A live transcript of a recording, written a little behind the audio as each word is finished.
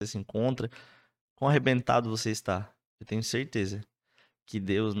você se encontra, quão arrebentado você está. Eu tenho certeza que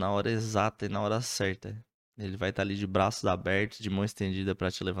Deus, na hora exata e na hora certa, Ele vai estar ali de braços abertos, de mão estendida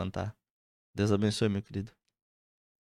para te levantar. Deus abençoe, meu querido.